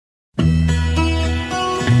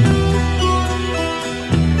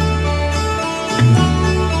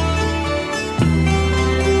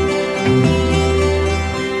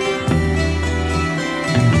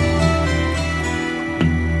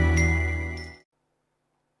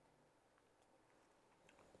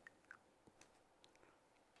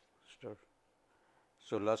Master.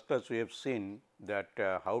 So, last class we have seen that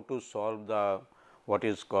how to solve the what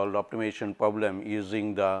is called optimization problem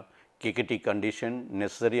using the KKT condition,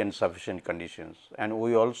 necessary and sufficient conditions, and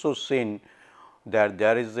we also seen that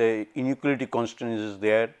there is a inequality constant is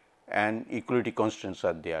there and equality constants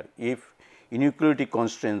are there. If inequality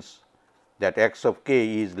constants that x of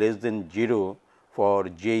k is less than 0 for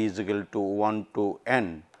j is equal to 1 to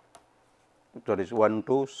n, that is 1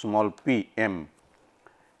 to small p m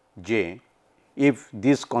j, if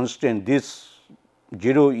this constant this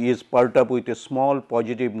 0 is part up with a small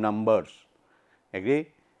positive numbers, agree,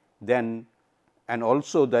 then and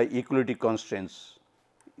also the equality constants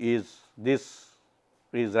is this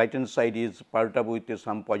is right hand side is part up with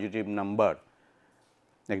some positive number,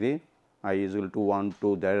 agree, I is equal to 1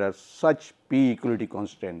 2, there are such p equality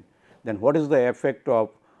constant, then what is the effect of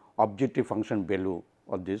objective function value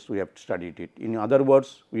of this? We have studied it. In other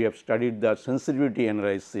words, we have studied the sensitivity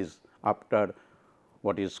analysis after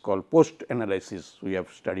what is called post analysis, we have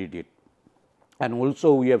studied it, and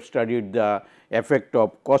also we have studied the effect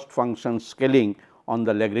of cost function scaling on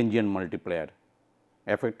the Lagrangian multiplier,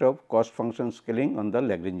 effect of cost function scaling on the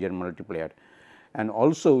Lagrangian multiplier, and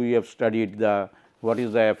also we have studied the what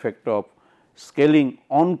is the effect of scaling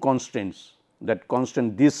on constants, that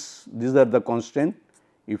constant these are the constant.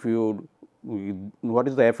 If you what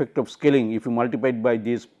is the effect of scaling if you multiply it by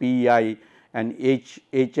this p I and h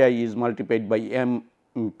I is multiplied by m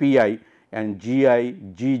p I and g I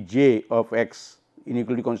g j of x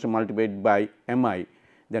inequality constant multiplied by m I,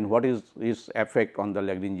 then what is its effect on the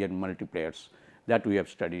Lagrangian multipliers, that we have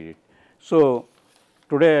studied it. So,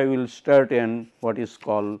 today I will start in what is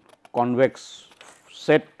called convex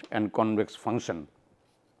set and convex function.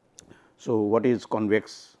 So, what is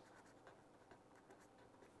convex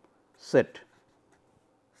set?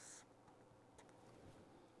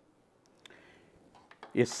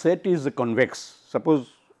 A set is a convex.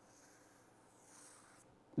 Suppose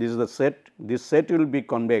this is the set, this set will be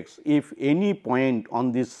convex if any point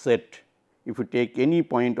on this set, if you take any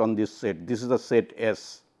point on this set, this is the set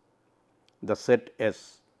S, the set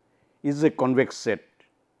S is a convex set.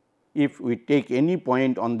 If we take any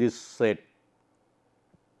point on this set,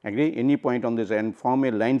 agree, any point on this and form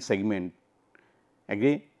a line segment,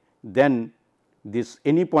 agree, then this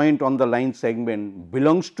any point on the line segment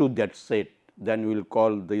belongs to that set, then we will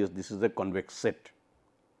call this is a convex set.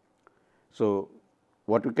 So,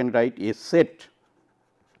 what we can write, a set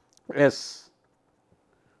S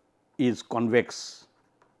is convex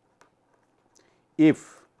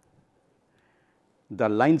if the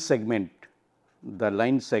line segment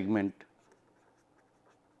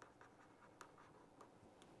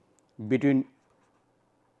between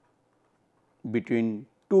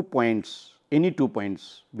two points, any 2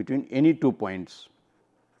 points, between any 2 points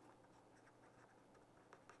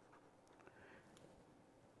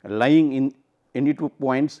lying in any 2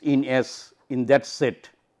 points in S in that set,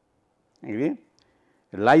 okay,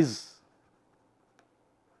 lies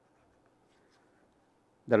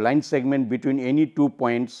the line segment between any 2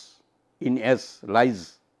 points in S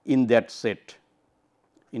lies in that set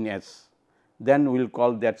in S, then we will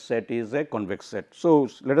call that set is a convex set. So,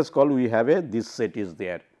 let us call we have a this set is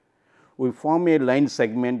there. We form a line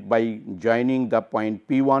segment by joining the point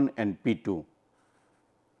P 1 and P 2.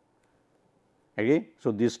 Okay.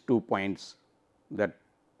 So, these 2 points that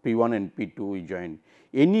P 1 and P 2 we join.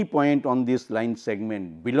 Any point on this line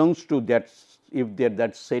segment belongs to that, if there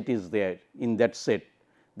that set is there in that set,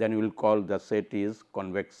 then we will call the set is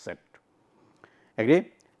convex set.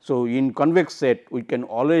 Agree? So, in convex set we can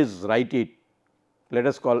always write it, let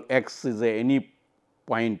us call x is any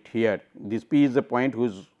point here, this P is a point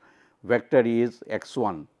whose vector is x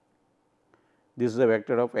 1, this is a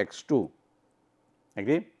vector of x 2,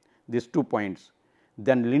 agree, these 2 points,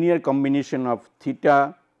 then linear combination of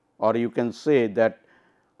theta, or you can say that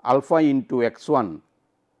alpha into x 1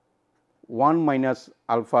 minus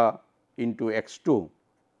alpha into x 2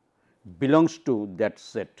 belongs to that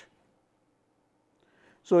set.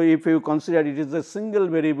 So, if you consider it is a single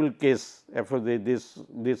variable case after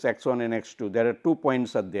this x 1 and x 2, there are 2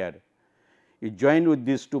 points are there, you join with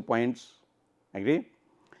these 2 points, agree,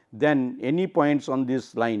 then any points on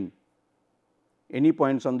this line, any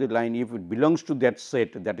points on the line, if it belongs to that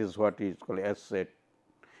set, that is what is called S set.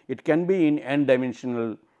 It can be in n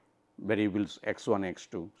dimensional variables x 1 x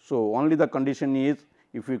 2. So, only the condition is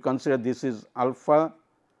if you consider this is alpha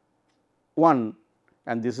 1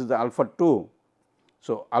 and this is the alpha 2.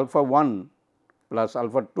 So, alpha 1 plus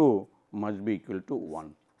alpha 2 must be equal to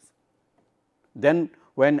 1. Then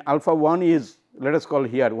when alpha 1 is, let us call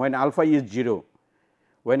here, when alpha is 0,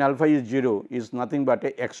 when alpha is 0 is nothing but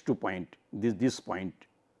a x 2 point, this point,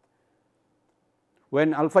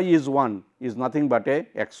 when alpha is 1 is nothing but a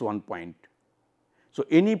x 1 point. So,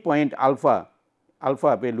 any point alpha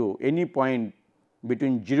value, any point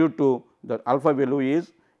between 0 to the alpha value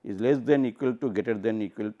is less than equal to greater than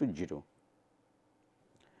equal to 0.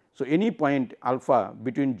 So, any point alpha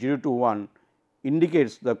between 0 to 1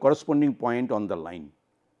 indicates the corresponding point on the line.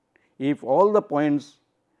 If all the points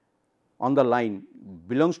on the line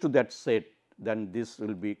belongs to that set, then this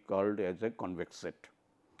will be called as a convex set.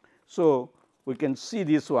 So, we can see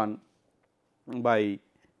this one by,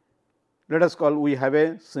 let us call, we have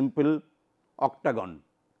a simple octagon,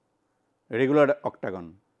 a regular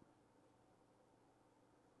octagon.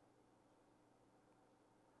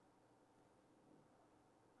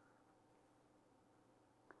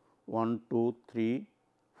 One, two, three,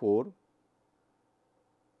 4,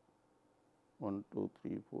 1, 2,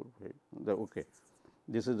 3, 4, 5. Okay.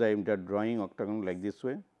 This is I am drawing octagon like this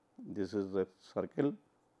way. This is the circle.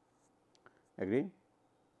 Agree?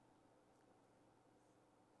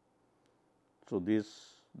 So,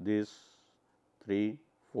 this 3,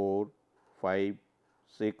 4, 5,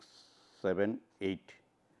 6, 7, 8.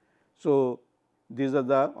 So, these are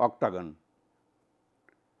the octagon.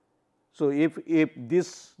 So, if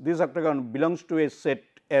this octagon belongs to a set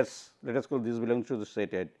S, let us call this belongs to the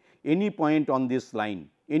set S, any point on this line,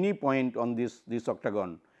 any point on this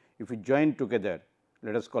octagon, if we join together,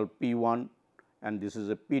 let us call P 1 and this is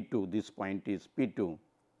a P 2, this point is P 2.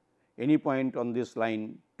 Any point on this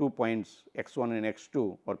line, 2 points x 1 and x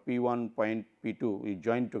 2 or P 1 point P 2 we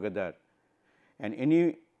join together, and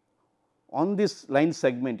any on this line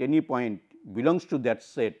segment any point belongs to that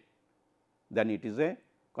set, then it is a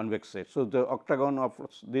convex set. So, the octagon of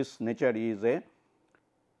this nature is a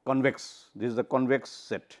convex, this is the convex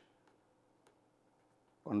set.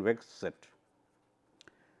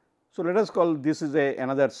 So, let us call this is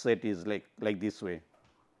another set is like this way.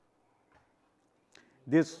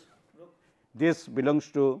 This belongs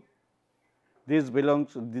to this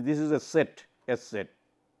is a set S set,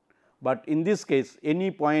 but in this case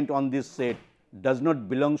any point on this set does not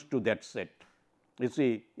belongs to that set. You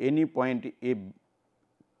see, any point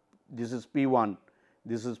this is P 1,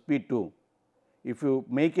 this is P 2. If you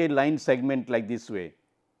make a line segment like this way,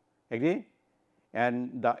 agree,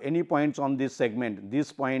 and any points on this segment,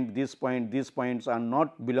 these points are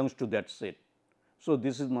not belongs to that set. So,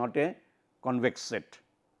 this is not a convex set.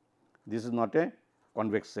 This is not a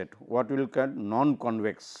convex set. What we will call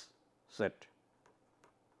non-convex set.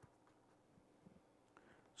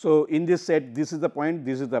 So, in this set, this is the point,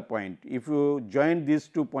 this is the point. If you join these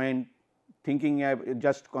 2 points, thinking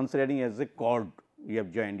just considering as a chord, you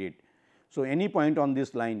have joined it. So, any point on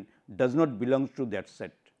this line does not belong to that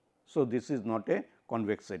set. So, this is not a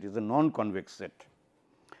convex set, it is a non-convex set.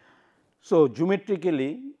 So,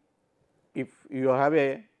 geometrically, if you have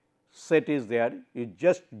a set is there, you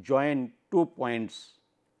just join 2 points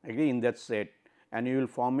agree in that set and you will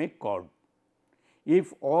form a chord.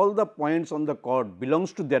 If all the points on the chord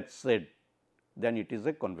belongs to that set, then it is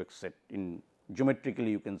a convex set. In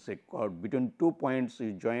geometrically you can say chord, between 2 points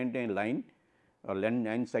you joined a line or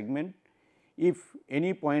line segment. If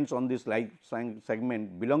any points on this line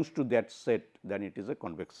segment belongs to that set, then it is a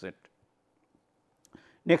convex set.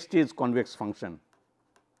 Next is convex function.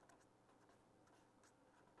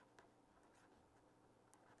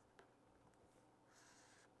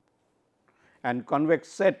 And convex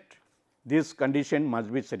set, this condition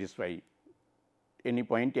must be satisfied, any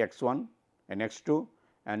point x 1 and x 2,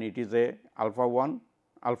 and it is a alpha 1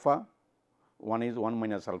 is 1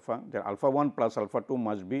 minus alpha, the alpha 1 plus alpha 2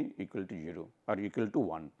 must be equal to 0 or equal to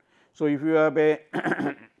 1. So, if you have a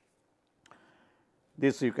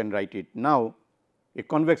this you can write it. Now, a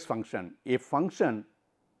convex function, a function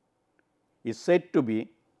is said to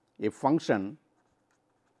be a function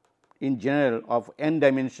in general of n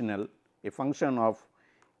dimensional, a function of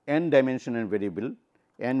n dimensional variable,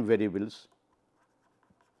 n variables.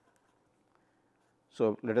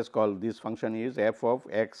 So, let us call this function is f of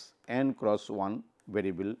x n cross 1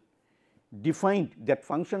 variable defined, that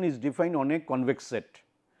function is defined on a convex set,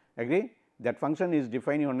 agree, that function is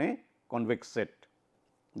defined on a convex set,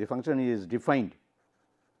 the function is defined,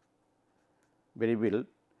 variable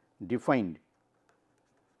defined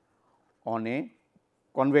on a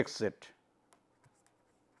convex set.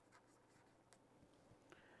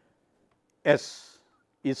 S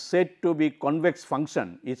is said to be convex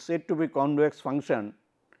function, is said to be convex function,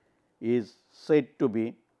 is said to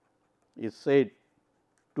be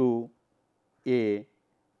a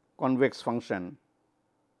convex function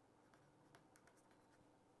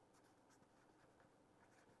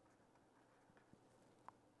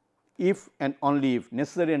if and only if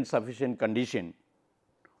necessary and sufficient condition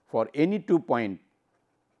for any 2 point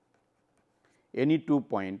any 2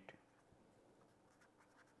 points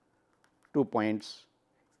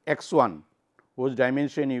x 1 whose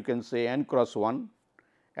dimension you can say n cross 1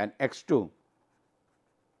 and x 2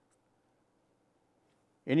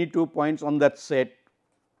 any 2 points on that set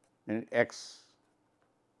in x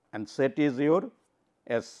and set is your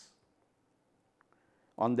S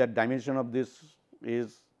on that dimension of this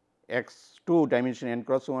is x 2 dimension n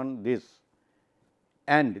cross 1 this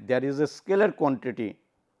and there is a scalar quantity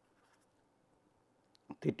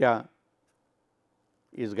theta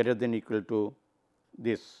is greater than equal to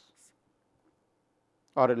this,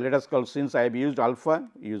 or let us call, since I have used alpha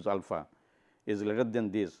is greater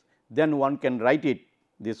than this, then one can write it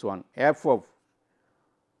this one f of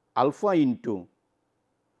alpha into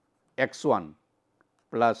x 1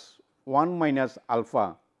 plus 1 minus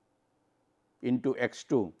alpha into x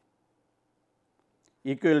 2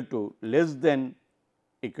 equal to less than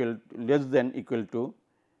equal to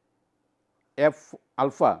f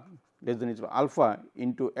alpha less than equal to alpha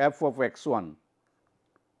into f of x 1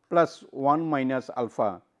 plus 1 minus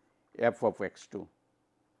alpha f of x 2.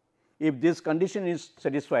 If this condition is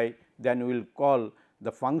satisfied, then we will call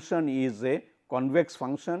the function is a convex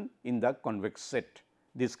function in the convex set.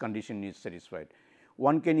 This condition is satisfied.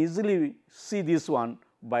 One can easily see this one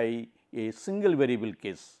by a single variable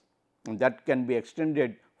case, and that can be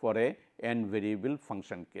extended for a n variable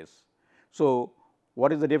function case. So,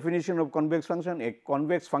 what is the definition of convex function? A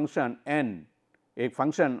convex function n, a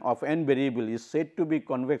function of n variable is said to be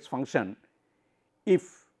convex function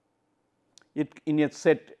if it in a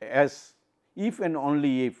set as if and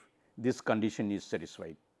only if this condition is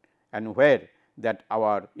satisfied, and where that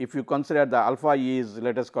our, if you consider the alpha is,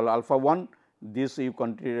 let us call alpha 1, this you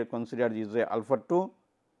consider is a alpha 2,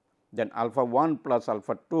 then alpha 1 plus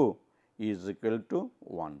alpha 2 is equal to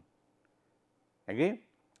 1. Agree?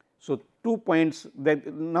 So, 2 points that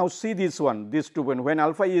now see this one, this 2 point, when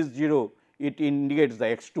alpha is 0, it indicates the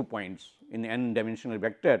x 2 points in n dimensional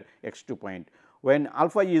vector x 2 point. When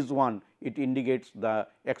alpha is 1, it indicates the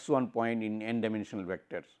x 1 point in n dimensional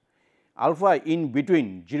vectors. Alpha in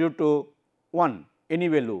between 0 to 1, any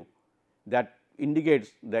value that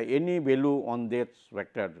indicates the any value on this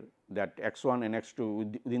vector, that x 1 and x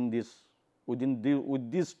 2 within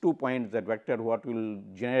with these 2 points, that vector what will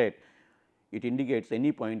generate, it indicates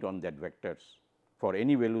any point on that vectors for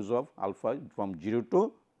any values of alpha from 0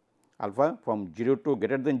 to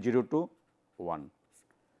greater than 0 to 1.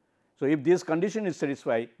 So, if this condition is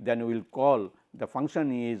satisfied, then we will call the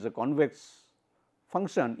function is a convex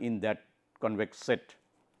function in that convex set.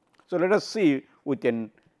 So, let us see with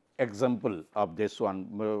an example of this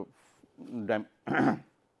one.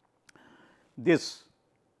 This,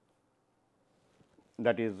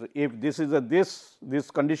 that is, if this is a this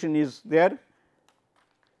condition is there,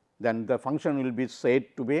 then the function will be said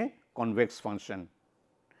to be a convex function.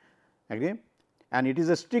 Agree? And it is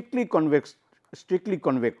a strictly convex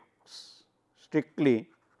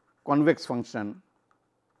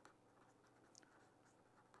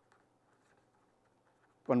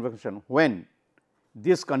function when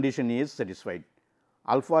this condition is satisfied,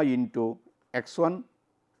 alpha into x 1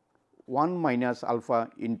 1 minus alpha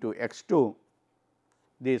into x 2,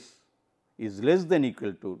 this is less than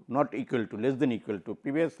equal to, not equal to, less than equal to,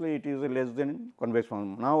 previously it is a less than convex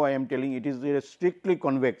function. Now, I am telling it is a strictly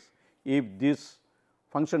convex if this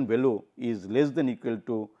function value is less than equal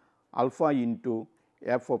to alpha into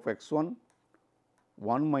f of x 1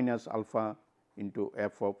 1 minus alpha into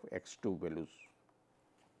f of x 2 values.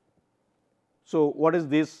 So, what is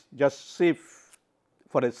this? Just see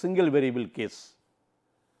for a single variable case,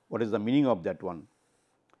 what is the meaning of that one?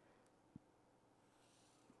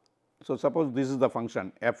 So, suppose this is the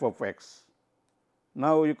function f of x.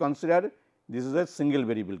 Now, you consider this is a single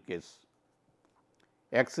variable case,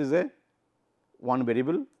 x is a one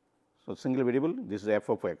variable. So, single variable, this is f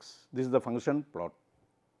of x, this is the function plot.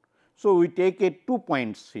 So, we take a 2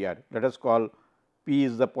 points here, let us call P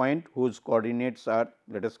is the point whose coordinates are,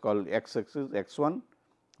 let us call x axis x 1,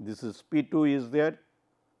 this is P 2 is there,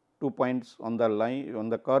 2 points on the line on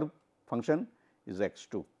the curve function is x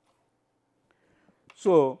 2.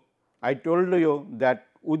 So, I told you that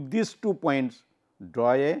with these 2 points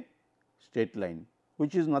draw a straight line,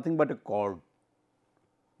 which is nothing but a chord,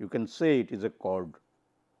 you can say it is a chord.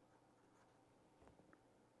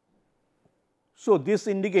 So, this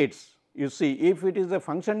indicates, you see, if it is a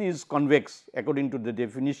function is convex according to the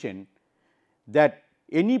definition, that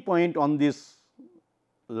any point on this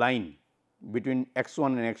line between x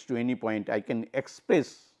 1 and x 2, any point I can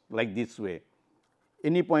express like this way,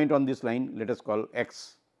 any point on this line, let us call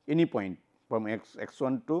x, any point from x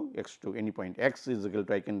 1 to x 2, any point x is equal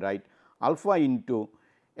to, I can write alpha into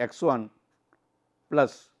x 1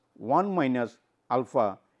 plus 1 minus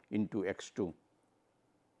alpha into x 2,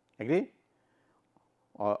 agree,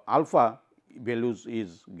 or alpha values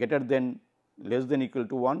is greater than less than equal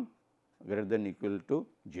to 1, greater than equal to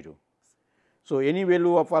 0. So, any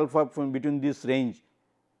value of alpha from between this range,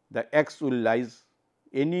 the x will lies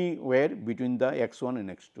anywhere between the x 1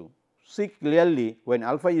 and x 2. See clearly, when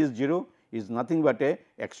alpha is 0 is nothing but a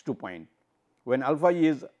x 2 point, when alpha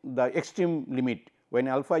is the extreme limit, when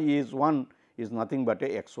alpha is 1 is nothing but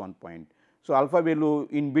a x 1 point. So, alpha value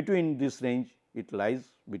in between this range, it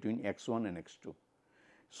lies between x 1 and x 2.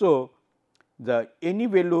 So, the any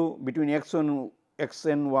value between x 1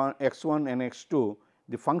 and x 2,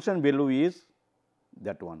 the function value is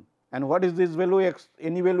that one, and what is this value x,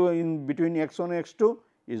 any value in between x 1 and x 2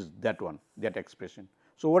 is that one, that expression.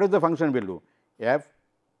 So, what is the function value? F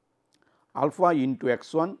alpha into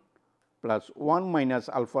x 1 plus 1 minus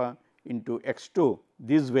alpha into x 2,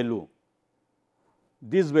 this value,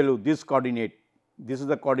 this coordinate, this is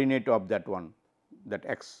the coordinate of that one, that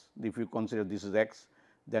x, if you consider this is x,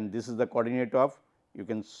 then this is the coordinate of, you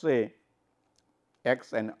can say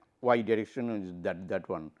x and y direction is that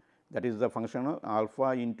one, that is the function of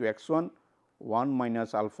alpha into x 1, 1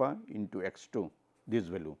 minus alpha into x 2, this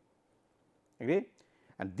value, okay.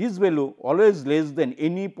 And this value always less than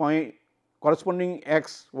any point corresponding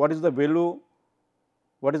x, what is the value,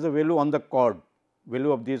 what is the value on the chord,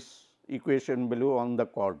 value of this equation value on the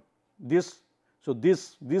chord, this. So,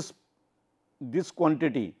 this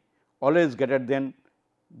quantity always greater than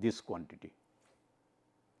this quantity,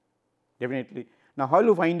 definitely. Now, how will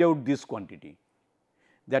you find out this quantity?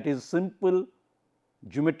 That is simple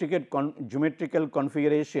geometrical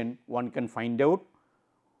configuration, one can find out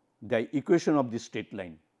the equation of the straight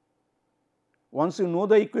line. Once you know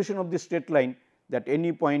the equation of the straight line, that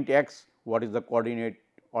any point x, what is the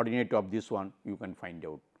ordinate of this one, you can find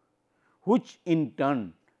out, which in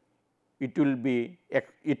turn it will be,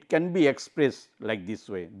 it can be expressed like this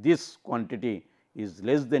way, this quantity is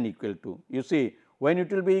less than equal to, you see when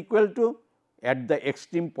it will be equal to, at the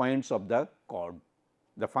extreme points of the chord,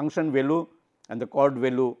 the function value and the chord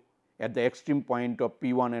value at the extreme point of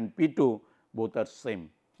P 1 and P 2 both are same,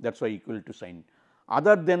 that is why equal to sign.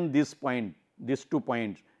 Other than this point, these 2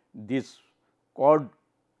 points, this chord,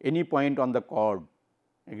 any point on the chord,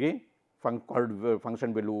 okay,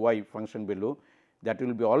 function value y, function value, that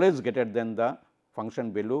will be always greater than the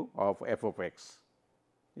function value of f of x.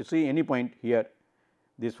 You see any point here,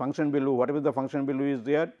 this function value, whatever the function value is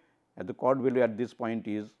there, at the chord value at this point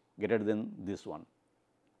is greater than this one.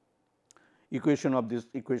 Equation of this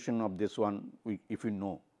one, if you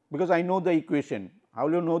know, because I know the equation. How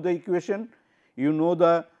will you know the equation? You know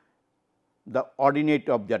the ordinate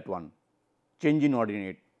of that one, change in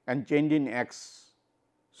ordinate and change in x.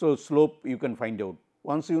 So, slope you can find out.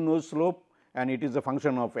 Once you know slope and it is a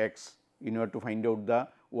function of x, in order to find out the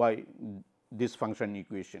y, this function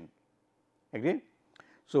equation. Okay.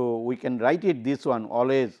 So, we can write it this one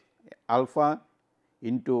always alpha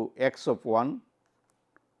into x of 1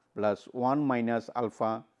 plus 1 minus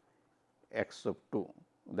alpha x of 2,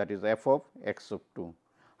 that is f of x of 2.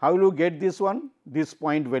 How will you get this one? This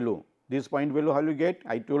point value, how will you get?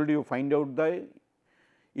 I told you find out the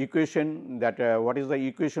equation, that what is the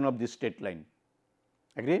equation of this straight line,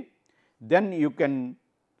 agree. Then you can,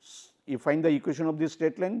 you find the equation of this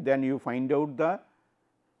straight line, then you find out the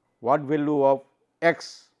what value of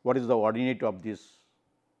x, what is the ordinate of this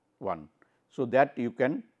one. So, that you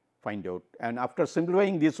can find out, and after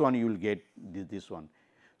simplifying this one you will get this one.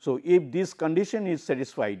 So, if this condition is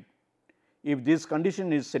satisfied,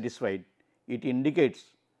 it indicates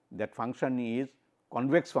that function is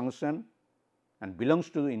convex function and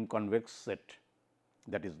belongs to the inconvex set,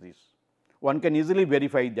 that is this. One can easily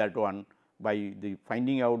verify that one by the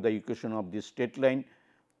finding out the equation of this straight line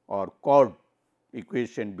or chord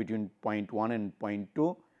equation between point 1 and point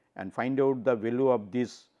 2, and find out the value of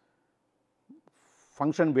this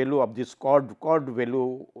function value of this chord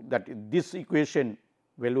value, that this equation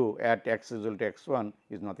value at x is equal to x 1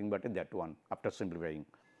 is nothing but that one after simplifying.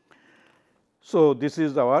 So, this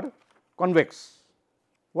is our convex.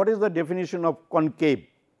 What is the definition of concave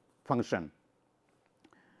function?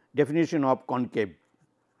 Definition of concave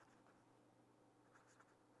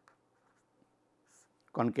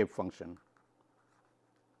function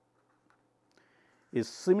is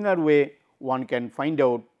similar way one can find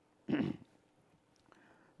out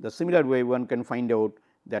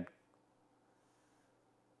that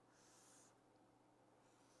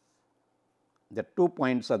the 2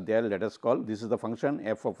 points are there, let us call this is the function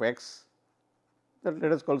f of x, that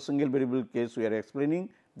let us call single variable case we are explaining,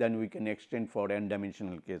 then we can extend for n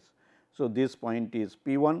dimensional case. So, this point is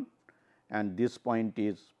P 1 and this point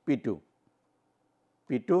is P2,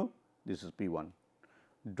 this is P1.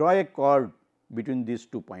 Draw a chord between these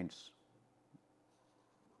 2 points.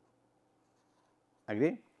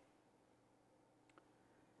 Agree?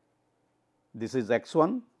 This is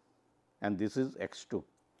x1 and this is x2.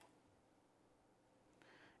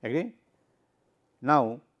 Agree?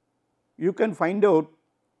 Now, you can find out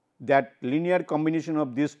that linear combination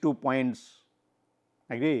of these 2 points,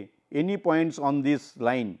 agree, any points on this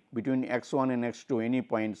line between x1 and x2, any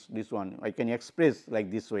points, this one I can express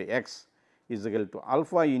like this way, x is equal to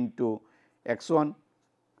alpha into x1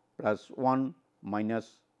 plus 1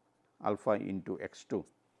 minus alpha into x2,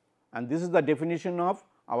 and this is the definition of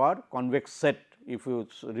our convex set. If you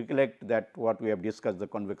recollect that what we have discussed, the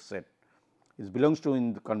convex set is belongs to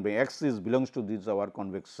in the convex, x is belongs to this our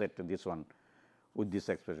convex set, this one with this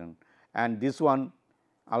expression, and this one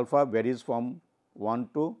alpha varies from 1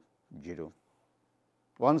 to 0.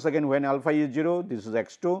 Once again, when alpha is 0, this is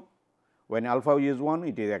x2, when alpha is 1,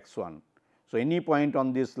 it is x1. So, any point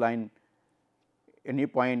on this line, any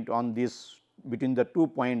point on this between the 2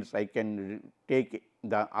 points, I can take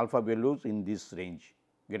the alpha values in this range,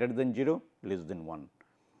 greater than 0, less than 1.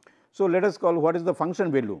 So, let us call what is the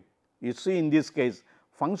function value. You see in this case,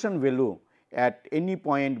 function value at any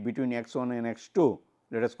point between x1 and x2,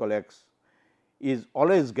 let us call x, is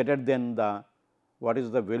always greater than the what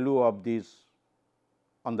is the value of this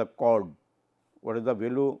on the chord, what is the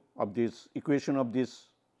value of this equation of this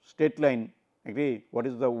straight line, agree, what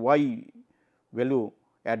is the y value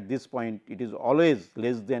at this point, it is always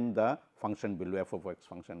less than the function value f of x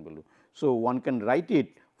function value. So, one can write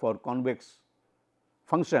it for convex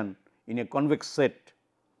function in a convex set,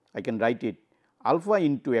 I can write it alpha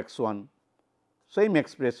into x1, same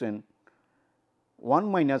expression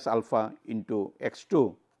 1 minus alpha into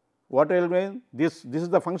x2. What will mean? This is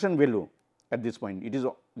the function value at this point, it is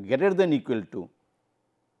greater than equal to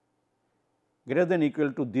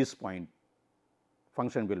this point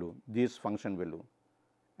function value, this function value,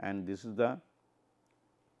 and this is the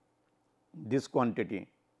this quantity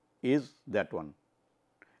is that one,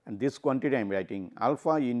 and this quantity I am writing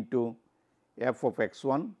alpha into f of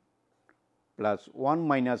x1 plus 1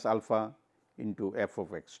 minus alpha into f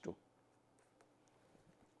of x2,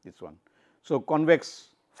 this one. So, convex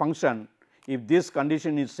function, if this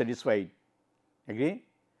condition is satisfied, agree,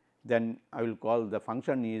 then I will call the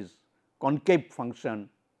function is concave function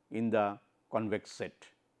in the convex set,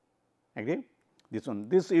 agree. This one,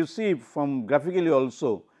 this you see from graphically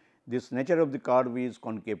also, this nature of the curve is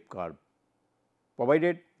concave curve,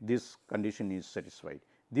 provided this condition is satisfied.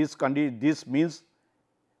 This means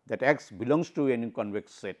that x belongs to any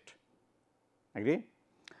convex set, agree,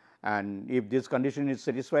 and if this condition is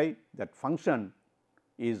satisfied, that function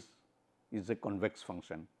is a convex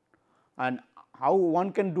function. And how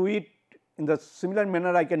one can do it in the similar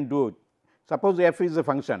manner I can do it. Suppose f is a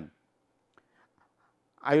function,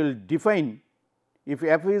 I will define if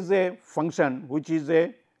f is a function which is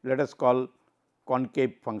a, let us call,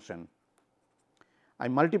 concave function, I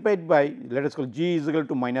multiplied by, let us call, g is equal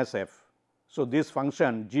to minus f. So, this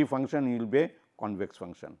function g function will be a convex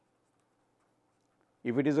function.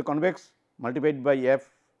 If it is a convex, multiplied by f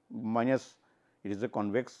minus, it is a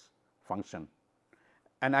convex function,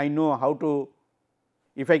 and I know how to,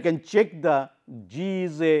 if I can check the g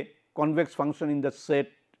is a convex function in the set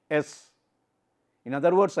S. In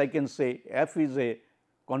other words, I can say f is a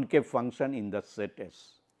concave function in the set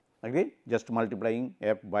S, agree, just multiplying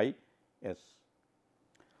f by S.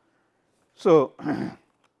 So,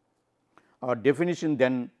 our definition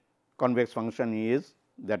then convex function is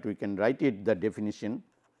that we can write it, the definition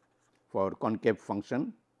for concave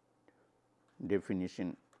function,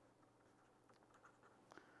 definition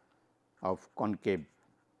of concave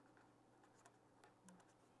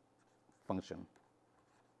function.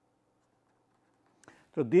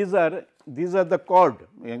 So, these are the chord,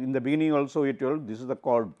 in the beginning also we told this is the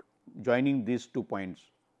chord joining these 2 points,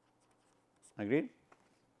 agreed.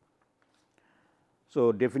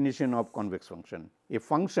 So, definition of convex function, a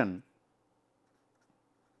function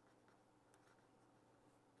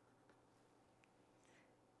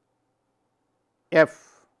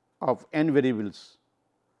f of n variables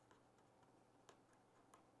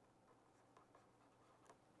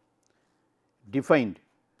defined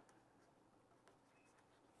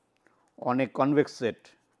on a convex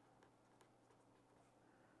set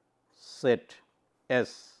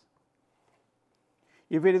S.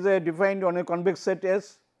 If it is defined on a convex set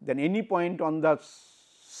S, then any point on the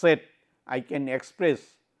set I can express,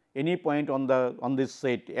 any point on this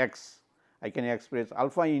set X, I can express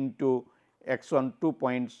alpha into x1 2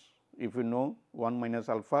 points, if you know 1 minus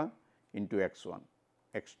alpha into x1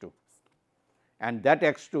 x2, and that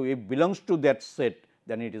x2 if belongs to that set,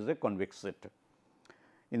 then it is a convex set.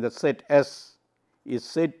 In the set S is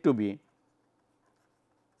said to be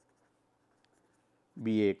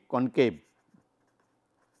a concave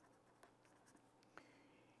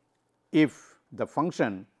if the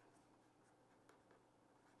function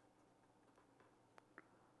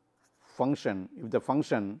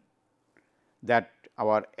that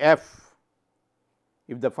our f,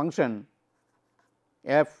 if the function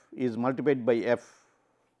f is multiplied by f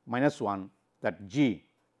minus 1, that g,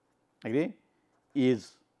 agree,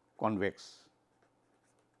 is convex.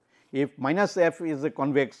 If minus f is a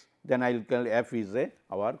convex, then I will tell f is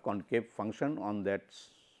our concave function on that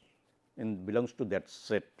belongs to that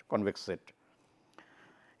set, convex set.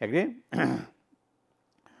 Agree?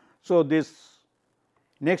 So, this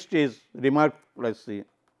next is remark. Let us see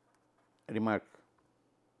remark.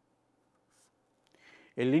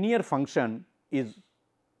 A linear function is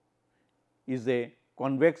a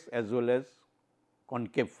convex as well as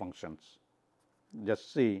concave functions.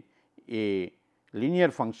 Just see, a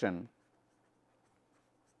linear function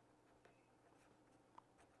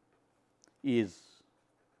is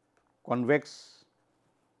convex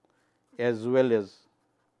as well as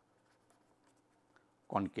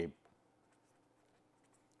concave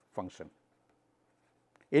function.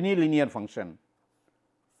 Any linear function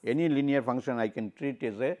I can treat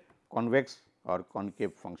as a convex or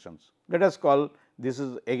concave functions. Let us call this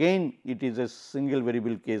is again it is a single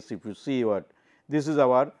variable case. If you see what this is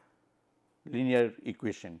our linear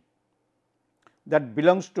equation that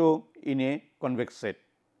belongs to in a convex set.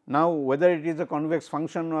 Now, whether it is a convex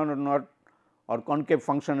function or not or concave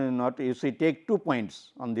function or not, you see take 2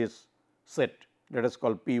 points on this set, let us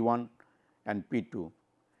call P 1 and P 2,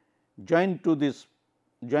 join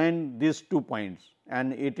these 2 points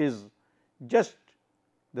and it is just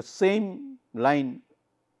the same line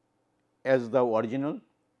as the original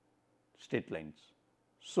straight lines.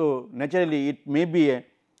 So, naturally it may be a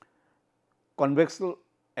convex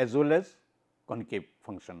as well as concave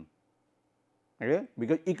function, okay?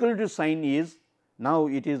 Because equality sign is now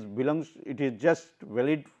it is just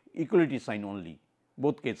valid equality sign only,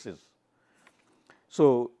 both cases.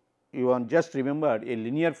 So, you want just remember a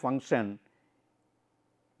linear function,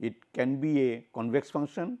 it can be a convex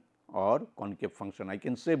function or concave function. I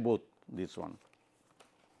can say both this one.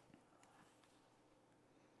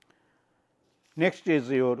 Next is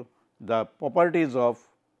the properties of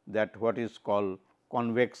that what is called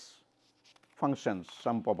convex functions.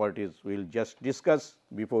 Some properties we will just discuss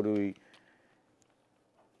before we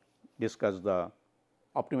discuss the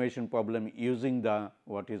optimization problem using the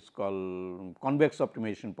what is called convex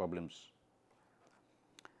optimization problems.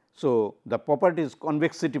 So, the properties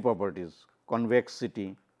convexity properties,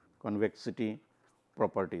 convexity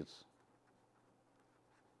properties.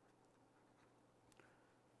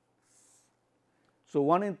 So,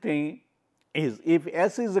 one thing is if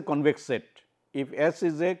S is a convex set, if S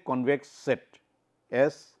is a convex set,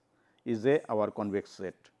 S is our convex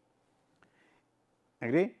set,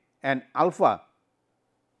 agree, and alpha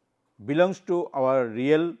belongs to our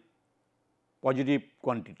real positive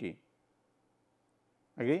quantity,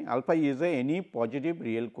 agree, alpha is any positive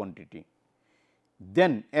real quantity,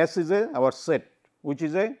 then S is our set which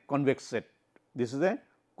is a convex set, this is a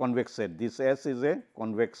convex set, this S is a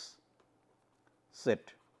convex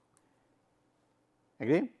set,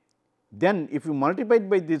 agree. Then if you multiply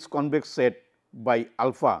by this convex set by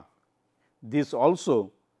alpha, this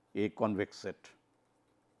also a convex set.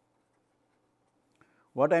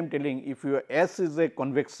 What I am telling, if your S is a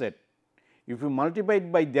convex set, if you multiply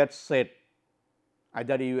by that set,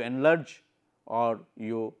 either you enlarge or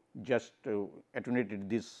you just attenuated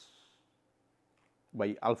this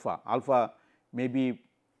by alpha, alpha may be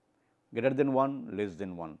greater than 1, less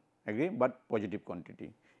than 1, agree, but positive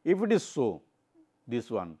quantity. If it is so,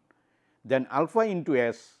 this one, then alpha into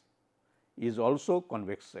S is also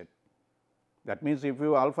convex set. That means, if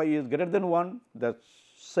your alpha is greater than 1, the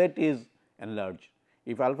set is enlarged.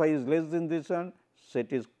 If alpha is less than this one,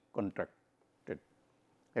 set is contracted,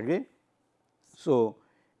 agree. So,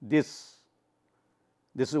 this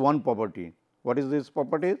is one property. What is this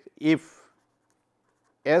property? If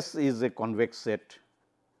S is a convex set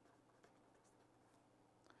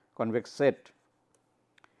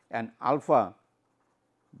and alpha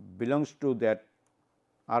belongs to that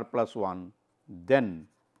R plus 1, then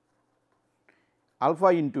alpha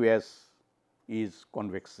into S is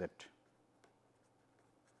convex set.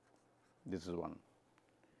 This is one.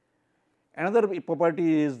 Another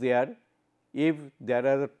property is there, if there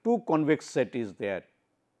are two convex set is there,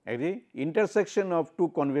 agree, intersection of two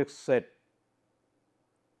convex set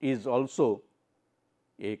is also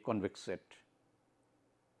a convex set.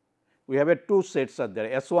 we have a two sets are there,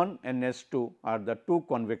 S1 and S2 are the two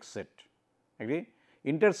convex set. Agree?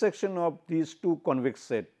 Intersection of these two convex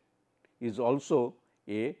set is also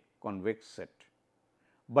a convex set,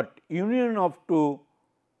 but union of two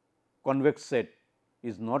convex set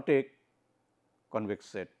is not a convex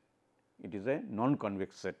set, it is a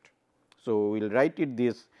non-convex set. So, we will write it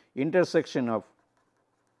this intersection of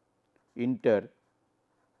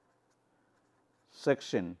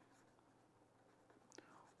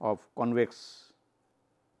convex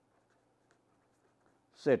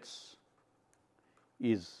sets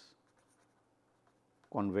is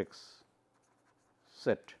convex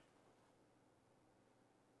set.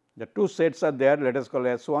 The two sets are there, let us call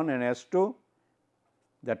S1 and S2.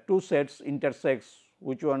 The two sets intersects,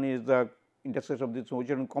 which one is the intersection of this, which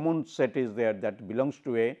one common set is there that belongs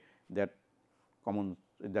to a that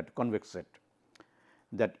convex set.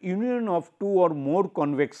 That union of two or more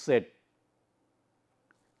convex set,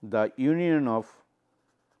 the union of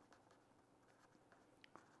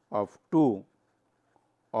two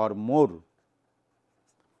or more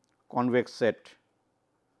convex set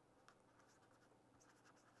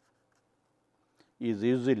is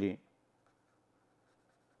usually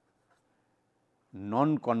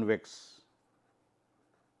non-convex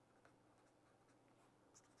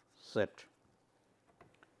set.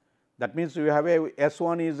 That means, we have a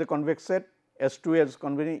S1 is a convex set, S2 is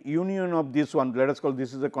convex, union of this one, let us call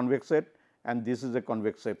this is a convex set and this is a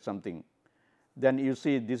convex set something. Then you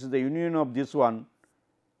see this is the union of this one,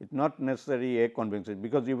 it is not necessarily a convex set,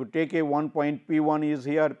 because if you take a one point P1 is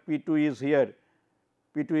here, P2 is here,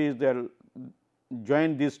 P2 is there,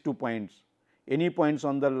 join these 2 points, any points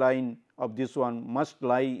on the line of this one must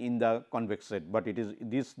lie in the convex set, but it is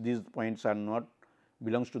these points are not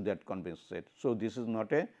belongs to that convex set. So, this is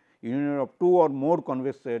not a union of two or more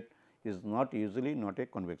convex set is not usually not a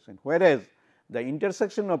convex set, whereas the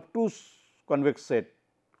intersection of two convex set,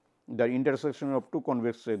 the intersection of two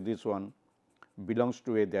convex set, this one belongs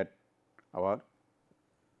to a that our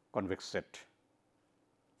convex set.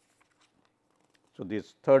 So,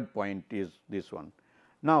 this third point is this one.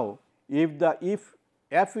 Now, if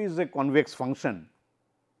f is a convex function,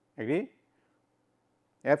 agree?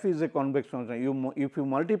 F is a convex function, if you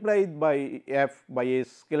multiply it by f by a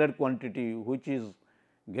scalar quantity which is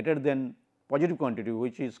greater than positive quantity,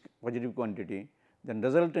 which is positive quantity, then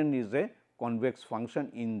resultant is a convex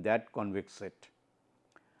function in that convex set.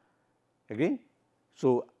 Agree?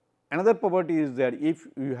 So, another property is that if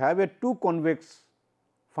you have a two convex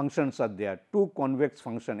functions are there, two convex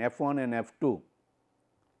function f1 and f2,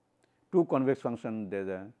 two convex function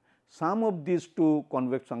there, sum of these two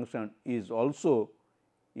convex function is also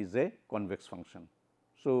is a convex function.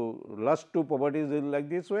 So, last two properties is like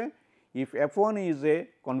this way, if f1 is a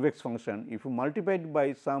convex function, if you multiply it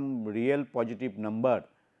by some real positive number,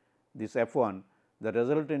 this f1, the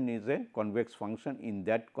resultant is a convex function in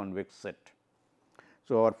that convex set.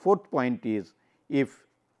 So, our fourth point is, if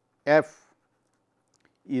f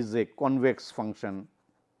is a convex function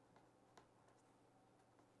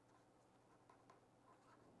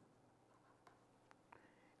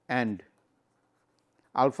and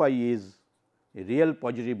alpha is a real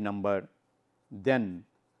positive number, then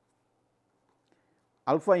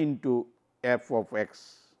alpha into f of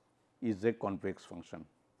x is a convex function.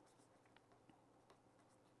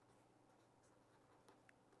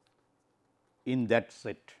 In that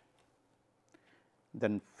set.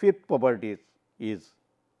 Then fifth property is,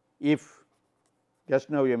 if just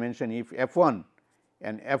now we mentioned if f1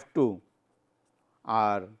 and f2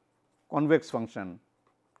 are convex functions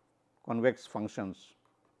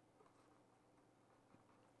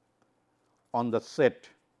on the set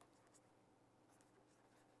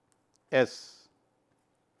S,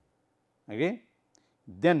 okay,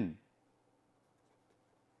 then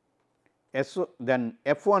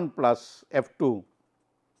f1 plus f2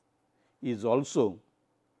 is also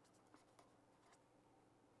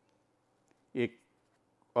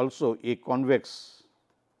a convex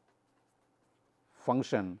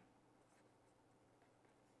function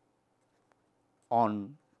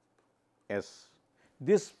on S.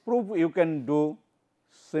 This proof you can do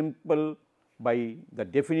simple by the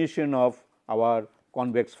definition of our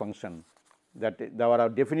convex function, that our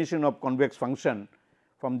definition of convex function,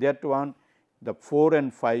 from that one the 4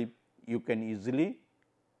 and 5 you can easily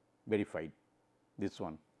verify this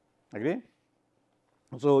one. Agree?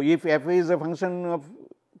 So, if f is a function of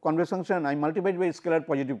convex function, I multiply by scalar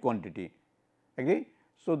positive quantity. Agree?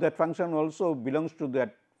 So, that function also belongs to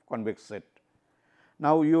that convex set.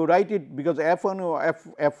 Now, you write it because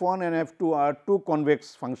f1 and f2 are two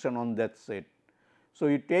convex function on that set. So,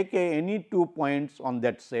 you take any 2 points on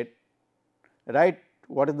that set, write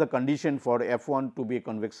what is the condition for F1 to be a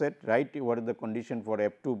convex set, right? What is the condition for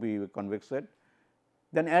F2 to be a convex set?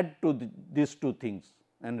 Then add to these two things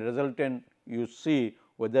and resultant you see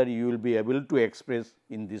whether you will be able to express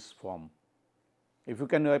in this form. If you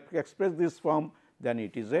can express this form, then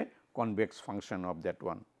it is a convex function of that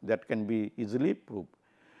one, that can be easily proved.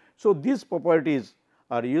 So, these properties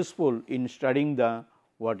are useful in studying the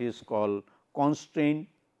what is called constraint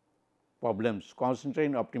problems,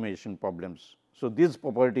 constraint optimization problems. So, these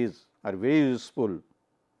properties are very useful,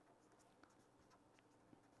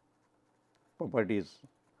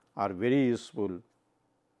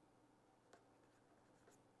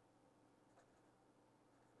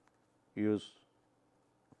 useful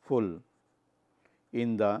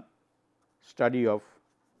in the study of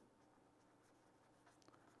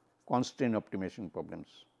constraint optimization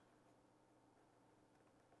problems.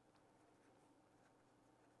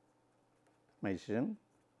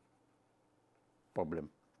 Problem.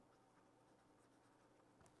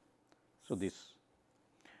 So, this.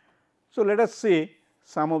 So, let us see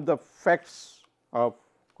some of the facts of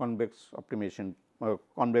convex optimization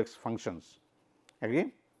convex functions.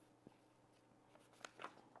 Agree?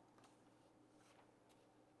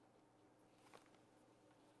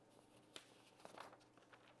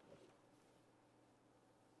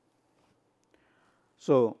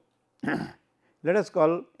 So, let us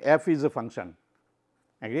call f is a function,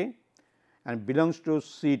 agree, and belongs to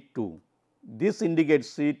C 2. This indicates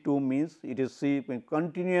C 2 means it is C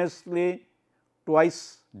continuously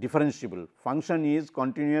twice differentiable. Function is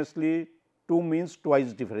continuously 2 means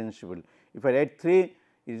twice differentiable. If I write 3, it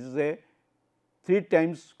is a 3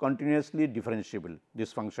 times continuously differentiable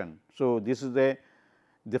this function. So, this is the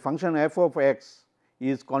function f of x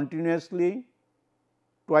is continuously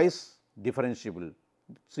twice differentiable.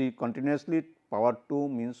 See, continuously power 2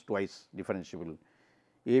 means twice differentiable.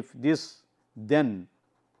 If this, then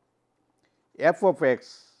f of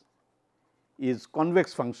x is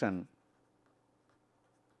convex function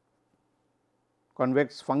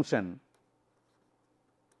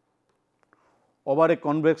over a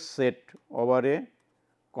convex set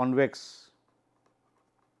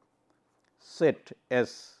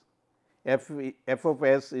S. F of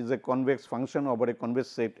S is a convex function over a convex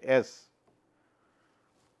set S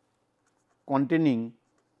containing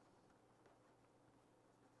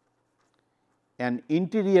an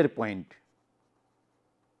interior point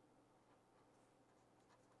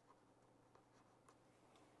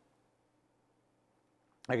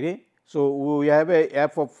agree. So, we have a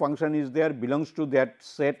f of function is there belongs to that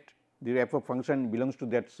set, the f of function belongs to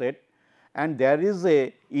that set, and there is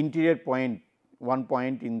a interior point, one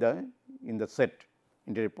point in the set,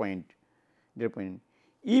 interior point.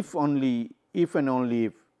 If only if and only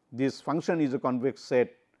if this function is a convex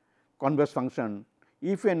function,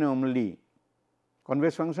 if and only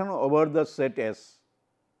convex function over the set S,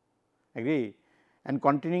 agree, and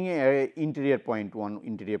containing a interior point, one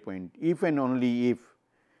interior point, if and only if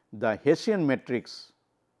the Hessian matrix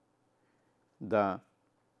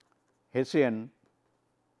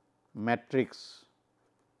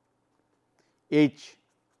H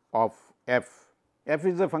of f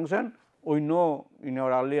is a function, we know in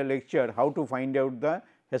our earlier lecture how to find out the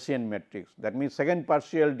Hessian matrix, that means second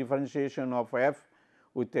partial differentiation of f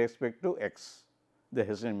with respect to x, the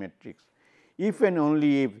Hessian matrix. If and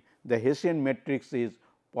only if the Hessian matrix is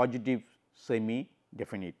positive semi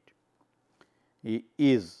definite,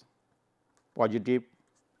 is positive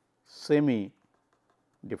semi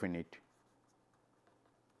definite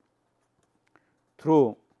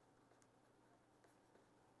through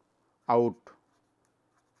out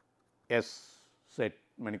S set,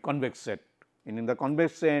 meaning convex set. In the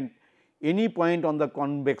convex set, any point on the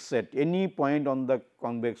convex set,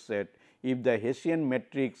 if the Hessian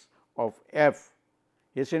matrix of f,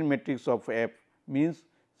 means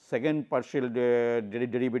second partial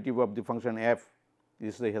derivative of the function f,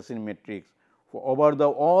 this is the Hessian matrix for over the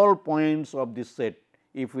all points of this set,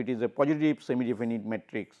 if it is a positive semi definite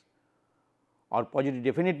matrix or positive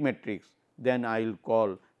definite matrix, then I will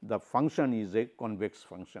call the function is a convex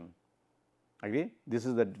function. Agree? This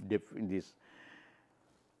is the this.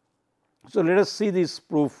 So, let us see this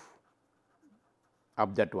proof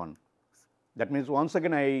of that one. That means, once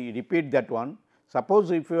again I repeat that one.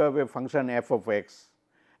 Suppose if you have a function f of x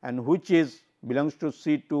and which is belongs to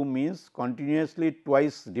C 2 means continuously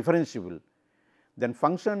twice differentiable, then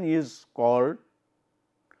function is called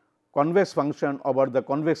convex function over the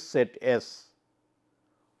convex set S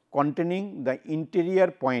containing the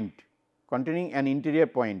interior point, containing an interior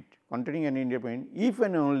point, if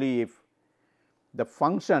and only if the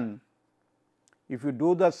function if you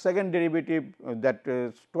do the second derivative that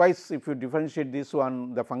twice if you differentiate this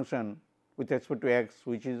one the function with respect to x,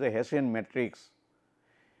 which is a Hessian matrix,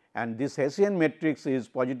 and this Hessian matrix is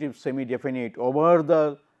positive semi definite over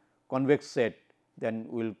the convex set, then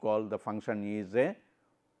we will call the function is a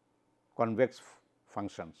convex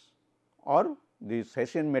functions, or this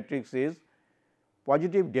Hessian matrix is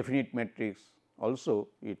positive definite matrix, also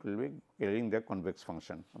it will be carrying the convex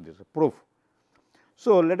function. This is a proof.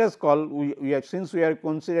 So, let us call we are, since we are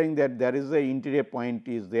considering that there is a interior point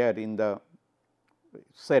is there in the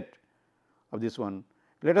set of this one,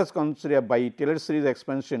 let us consider by Taylor series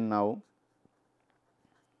expansion now.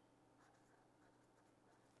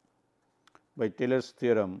 By Taylor's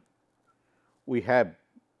theorem, we have,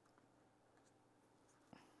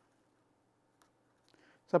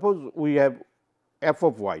 suppose we have f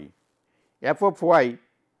of y. F of y,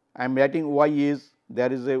 I am writing y is,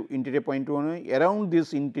 there is a interior point 1, around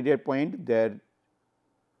this interior point there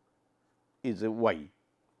is a y,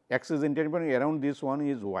 x is interior point, around this one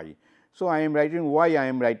is y. So, I am writing y, I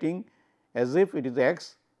am writing as if it is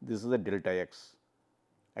x, this is a delta x,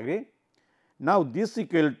 agree. Now, this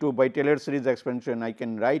equal to by Taylor series expansion, I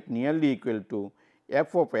can write nearly equal to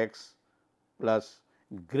f of x plus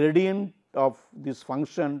gradient of this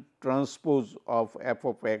function transpose of f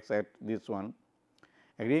of x at this one,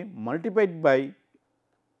 agree, multiplied by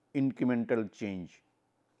incremental change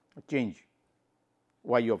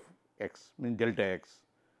y of x means delta x,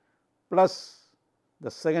 plus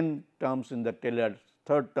the second terms in the Taylor,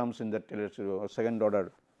 third terms in the Taylor series or second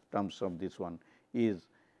order terms of this one is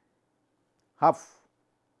half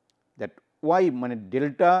that y means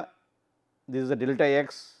delta, this is a delta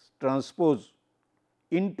x transpose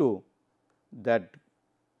into that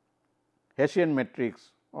Hessian matrix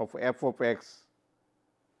of f of x,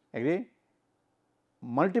 agree,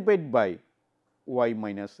 multiplied by y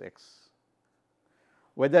minus x.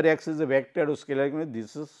 Whether x is a vector or scalar,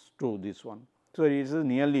 this is true, this one. So, it is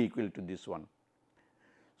nearly equal to this one.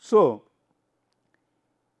 So,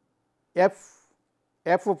 f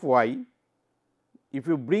of y, if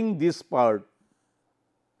you bring this part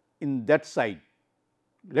in that side,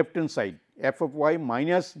 left hand side, f of y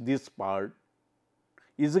minus this part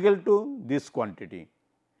is equal to this quantity,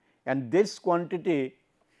 and this quantity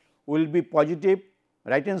will be positive,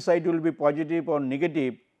 right hand side will be positive or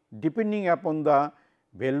negative depending upon the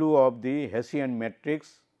value of the Hessian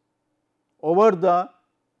matrix over the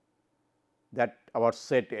that our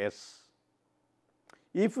set S.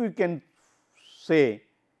 If we can say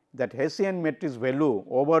that Hessian matrix value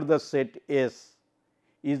over the set S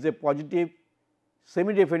is a positive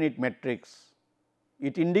semi definite matrix,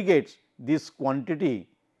 it indicates this quantity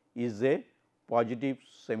is a positive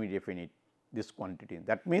semi definite, this quantity.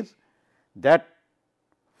 That means that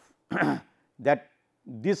that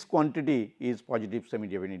this quantity is positive semi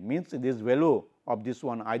definite, means this value of this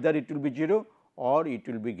one either it will be 0 or it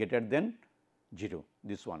will be greater than 0,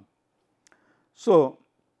 this one. So,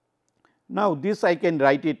 now this I can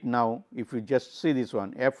write it now, if you just see this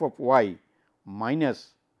one, f of y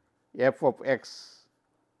minus f of x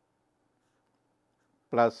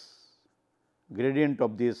plus gradient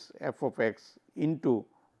of this f of x into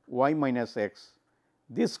y minus x,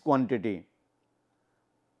 this quantity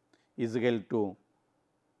is equal to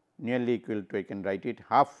nearly equal to, I can write it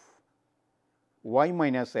half y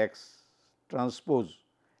minus x transpose,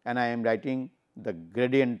 and I am writing the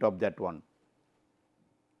gradient of that one,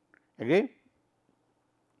 agree,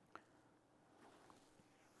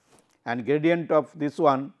 and gradient of this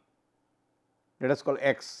one let us call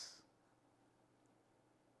x,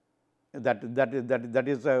 that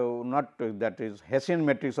is not that is Hessian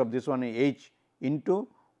matrix of this one H into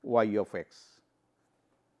y of x.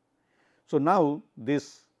 So, now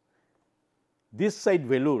this side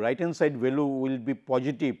value, right hand side value will be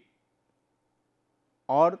positive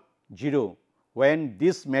or 0 when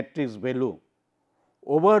this matrix value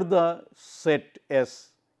over the set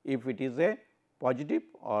S, if it is a positive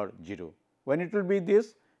or 0. When it will be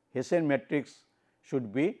this Hessian matrix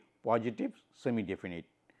should be positive semi definite.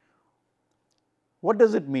 What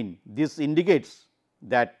does it mean? This indicates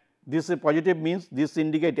that this is positive, means this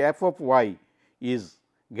indicates f of y is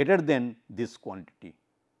greater than this quantity,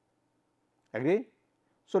 agree.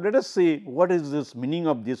 So, let us see what is this meaning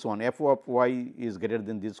of this one, f of y is greater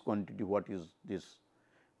than this quantity, what is this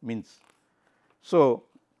means. So,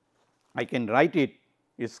 I can write it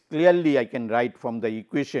is clearly, I can write from the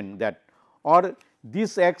equation that, or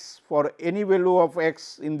this x for any value of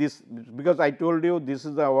x in this, because I told you this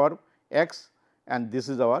is our x and this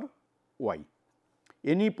is our y.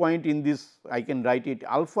 Any point in this I can write it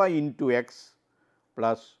alpha into x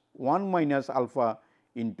plus 1 minus alpha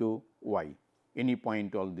into y. any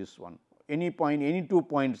point on this one, any point, any 2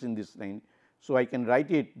 points in this line. So, I can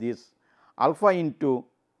write it this alpha into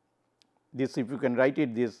this, if you can write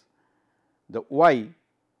it this, the y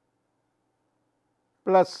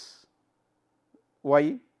plus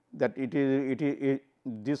y, that it is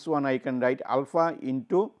this one I can write alpha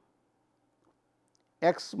into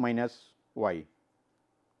x minus y.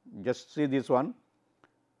 Just see this one,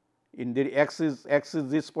 in the x is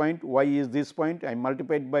this point, y is this point, I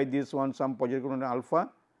multiplied by this one some positive component alpha,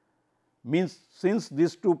 means since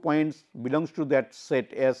these 2 points belongs to that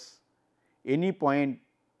set S, any point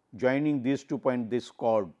joining these 2 points, this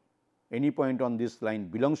chord, any point on this line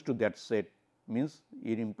belongs to that set, means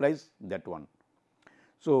it implies that one.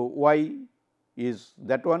 So, y is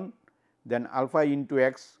that one, then alpha into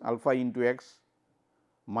x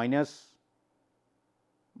minus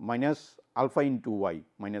alpha into y,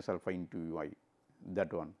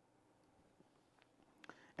 that one.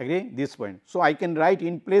 Agree this point. So, I can write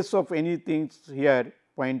in place of anything here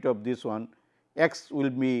point of this one, x will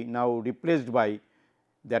be now replaced by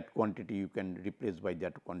that quantity, you can replace by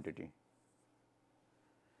that quantity.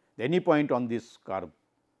 Any point on this curve,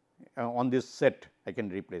 on this set I can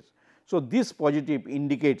replace. So, this positive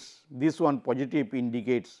indicates, this one positive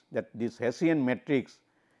indicates that this Hessian matrix,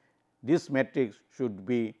 this matrix should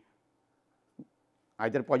be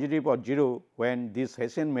either positive or 0 when this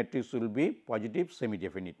Hessian matrix will be positive semi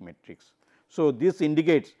definite matrix. So, this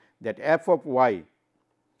indicates that f of y,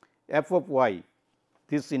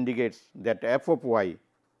 this indicates that f of y,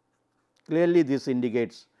 clearly this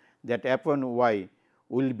indicates that f on y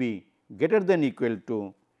will be greater than equal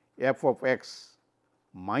to f of x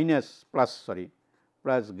minus plus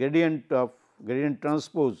gradient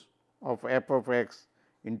transpose of f of x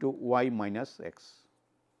into y minus x,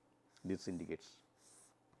 this indicates.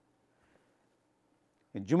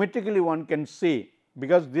 Geometrically one can say,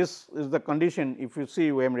 because this is the condition, if you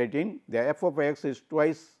see I am writing the f of x is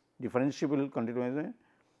twice differentiable continuous,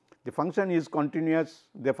 the function is continuous,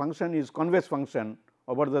 the function is convex function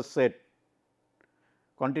over the set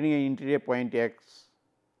containing an interior point x,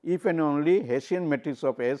 if and only Hessian matrix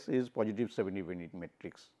of S is positive semi definite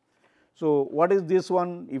matrix. So, what is this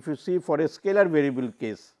one? If you see for a scalar variable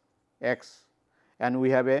case x, and we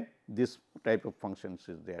have a this type of functions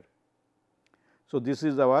is there. So, this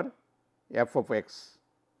is our f of x,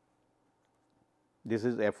 this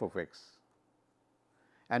is f of x,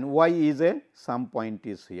 and y is a some point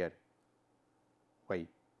is here y,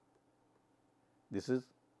 this is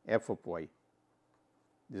f of y,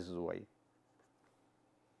 this is y,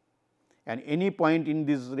 and any point in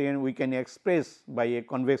this range we can express by a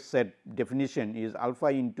convex set definition is alpha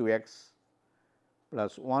into x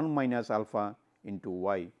plus 1 minus alpha into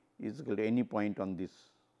y is equal to any point on this,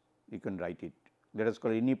 you can write it. Let us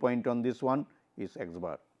call any point on this one is x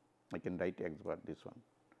bar, I can write x bar this one.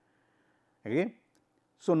 Okay.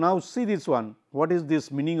 So, now see this one, what is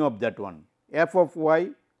this meaning of that one? F of y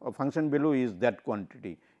of function value is that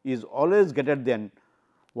quantity is always greater than,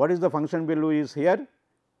 what is the function value is here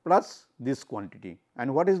plus this quantity,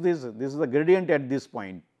 and what is this? This is the gradient at this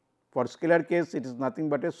point. For scalar case it is nothing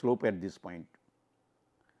but a slope at this point,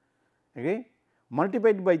 okay,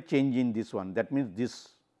 multiplied by change in this one, that means this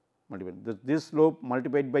multiplied this slope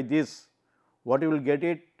multiplied by this, what you will get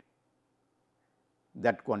it,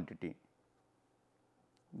 that quantity,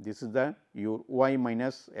 this is the your y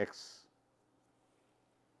minus x,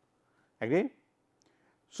 agree.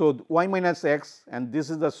 So, y minus x and this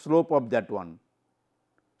is the slope of that one,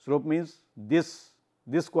 slope means this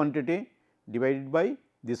quantity divided by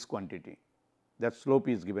this quantity, that slope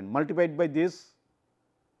is given, multiplied by this,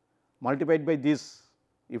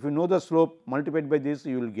 if you know the slope multiplied by this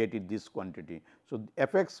you will get it this quantity. So,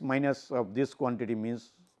 f x minus of this quantity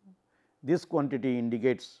means this quantity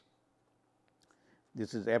indicates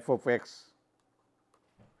this is f of x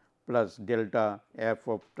plus delta f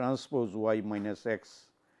of transpose y minus x,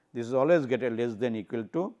 this is always get a less than equal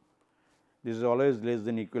to, this is always less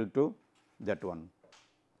than equal to that one.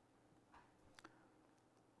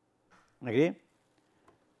 Okay.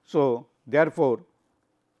 So, therefore,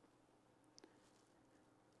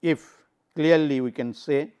 if clearly we can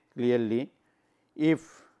say clearly,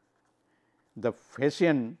 if the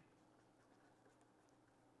Hessian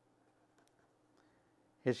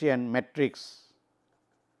matrix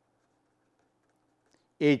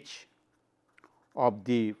H of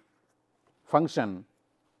the function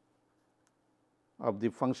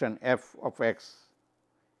f of x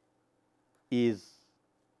is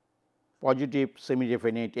positive semi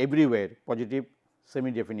definite everywhere, positive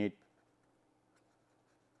semi definite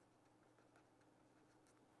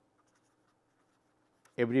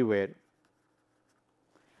everywhere,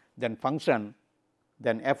 then function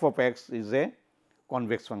then f of x is a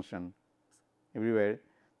convex function everywhere,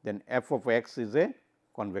 then f of x is a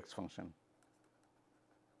convex function.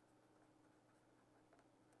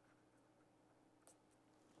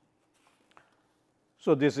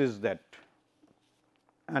 So, this is that,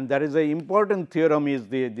 and that is a important theorem is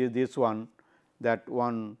this one, that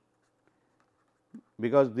one,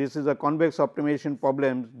 because this is a convex optimization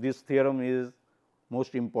problem, this theorem is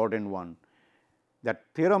most important one. That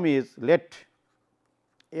theorem is, let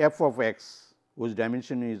f of x whose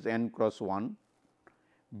dimension is n cross 1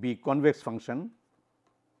 be convex function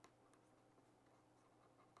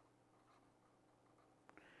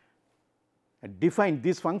defined,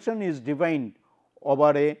 this function is defined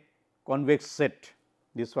over a convex set,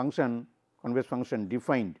 this function convex function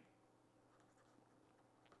defined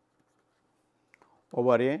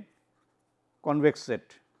over a convex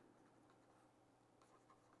set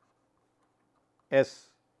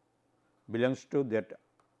S belongs to that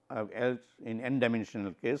else in n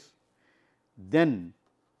dimensional case, then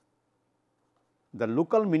the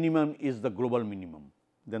local minimum is the global minimum,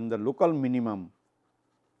 then the local minimum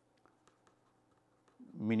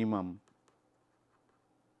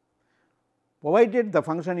provided the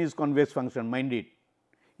function is convex function, mind it,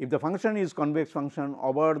 if the function is convex function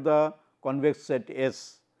over the convex set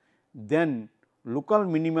S, then local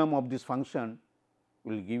minimum of this function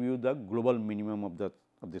will give you the global minimum of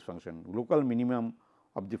this function. Local minimum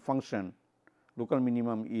of the function, local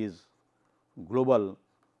minimum is global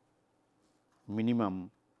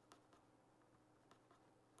minimum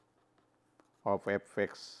of f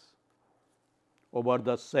x over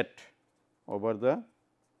the set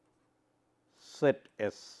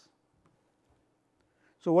S.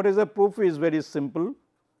 So, what is the proof is very simple.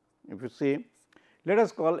 If you say, let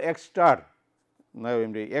us call x star, now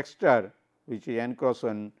x star which is n cross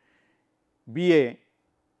 1 be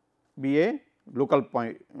a local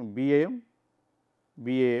point, be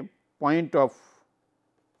a point of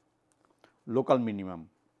local minimum.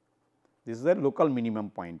 This is the local minimum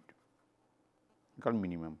point, local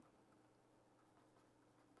minimum.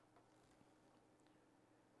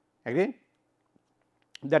 Agree?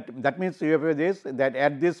 That means you have this, that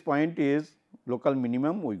at this point is local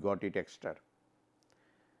minimum, we got it x star.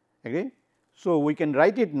 Agree? So, we can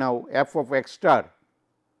write it now, f of x star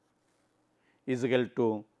is equal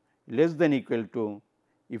to less than equal to,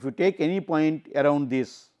 if you take any point around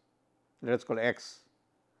this, let us call x.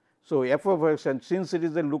 So, f of x, and since it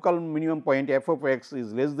is the local minimum point, f of x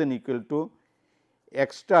is less than equal to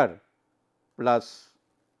x star plus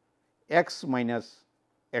x minus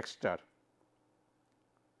x star.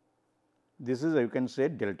 This is, you can say,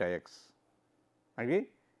 delta x, okay,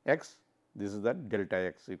 x, this is the delta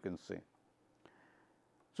x, you can say.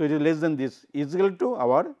 So, it is less than this is equal to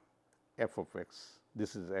our f of x,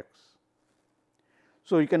 this is x.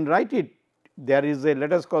 So, you can write it, there is a,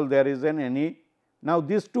 let us call there is an any, now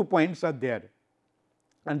these 2 points are there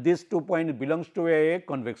and these 2 points belongs to a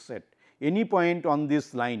convex set. Any point on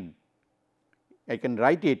this line, I can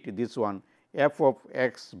write it this one f of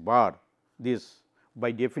x bar, this by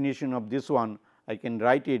definition of this one, I can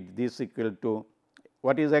write it this equal to,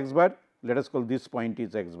 what is x bar? Let us call this point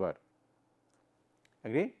is x bar,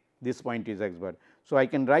 agree, this point is x bar. So, I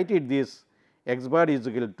can write it this x bar is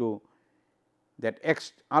equal to that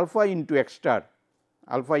x alpha into x star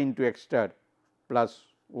plus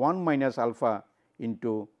 1 minus alpha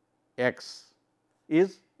into x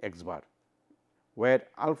is x bar, where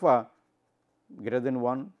alpha greater than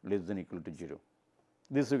 1 less than equal to 0.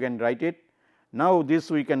 This you can write it. Now, this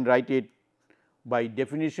we can write it by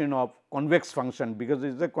definition of convex function, because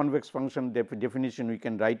it is a convex function definition, we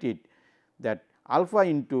can write it that alpha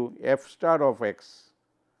into f star of x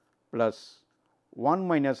plus 1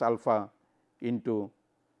 minus alpha into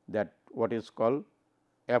that what is called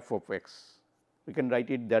f of x. We can write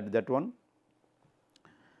it that one,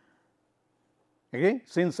 okay,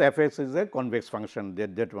 since f x is a convex function,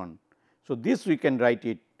 that one. So, this we can write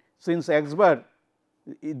it, since x bar,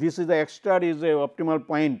 this is the x star is a optimal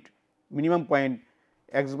point, minimum point,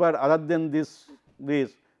 x bar other than this.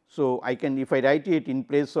 So, I can, if I write it in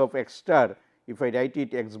place of x star, if I write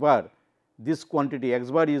it x bar, this quantity x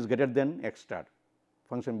bar is greater than x star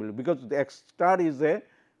function below, because the x star is a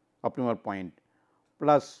optimal point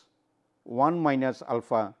plus 1 minus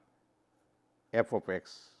alpha f of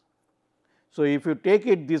x. So, if you take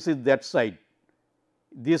it, this is that side,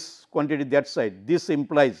 this quantity that side, this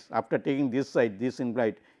implies, after taking this side, this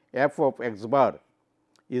implied f of x bar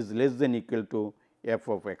is less than equal to f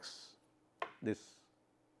of x, this,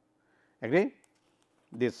 agree,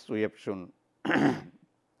 this we have shown.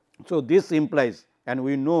 So, this implies, and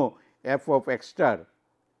we know f of x star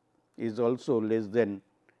is also less than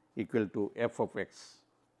equal to f of x.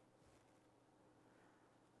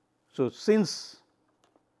 So, since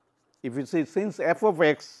if you say since f of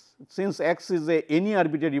x, since x is any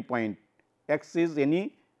arbitrary point, x is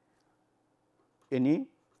any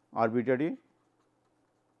arbitrary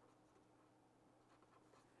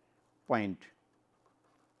point,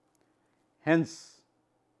 hence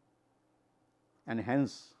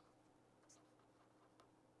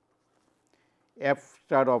f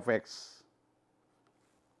star of x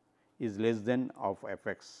is less than of f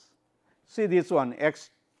x. See this one x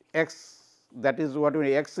that is what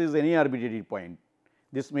we x is any arbitrary point.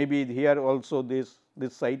 This may be here also this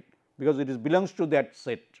side, because it is belongs to that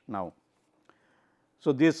set now.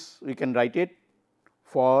 So, this we can write it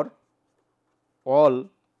for all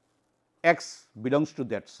x belongs to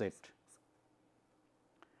that set.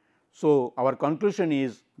 So, our conclusion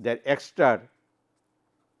is that x star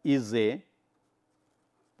is a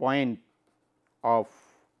point of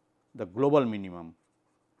the global minimum.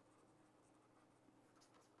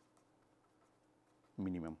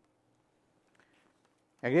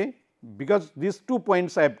 Okay, because these 2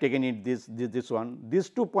 points I have taken it this one, these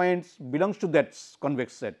 2 points belongs to that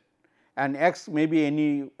convex set, and x may be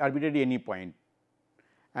any arbitrary any point,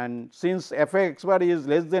 and since f x bar is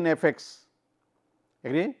less than f x,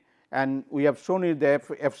 agree, and we have shown it that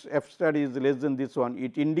f star is less than this one,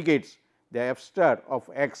 it indicates the f star of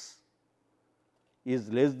x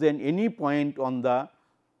is less than any point on the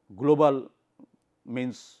global,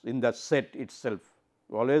 means in the set itself,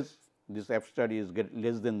 always this f star is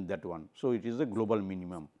less than that one. So, it is a global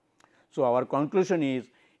minimum. So, our conclusion is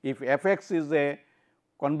if f x is a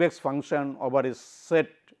convex function over a set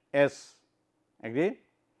S, agree,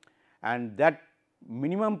 and that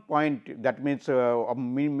minimum point, that means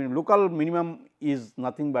local minimum is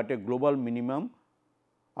nothing but a global minimum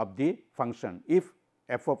of the function if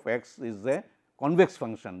f of x is a convex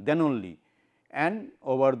function, then only, and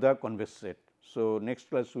over the convex set. So, next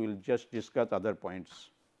class we will just discuss other points.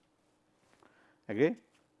 Agree?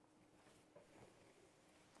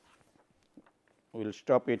 We will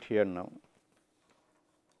stop it here now.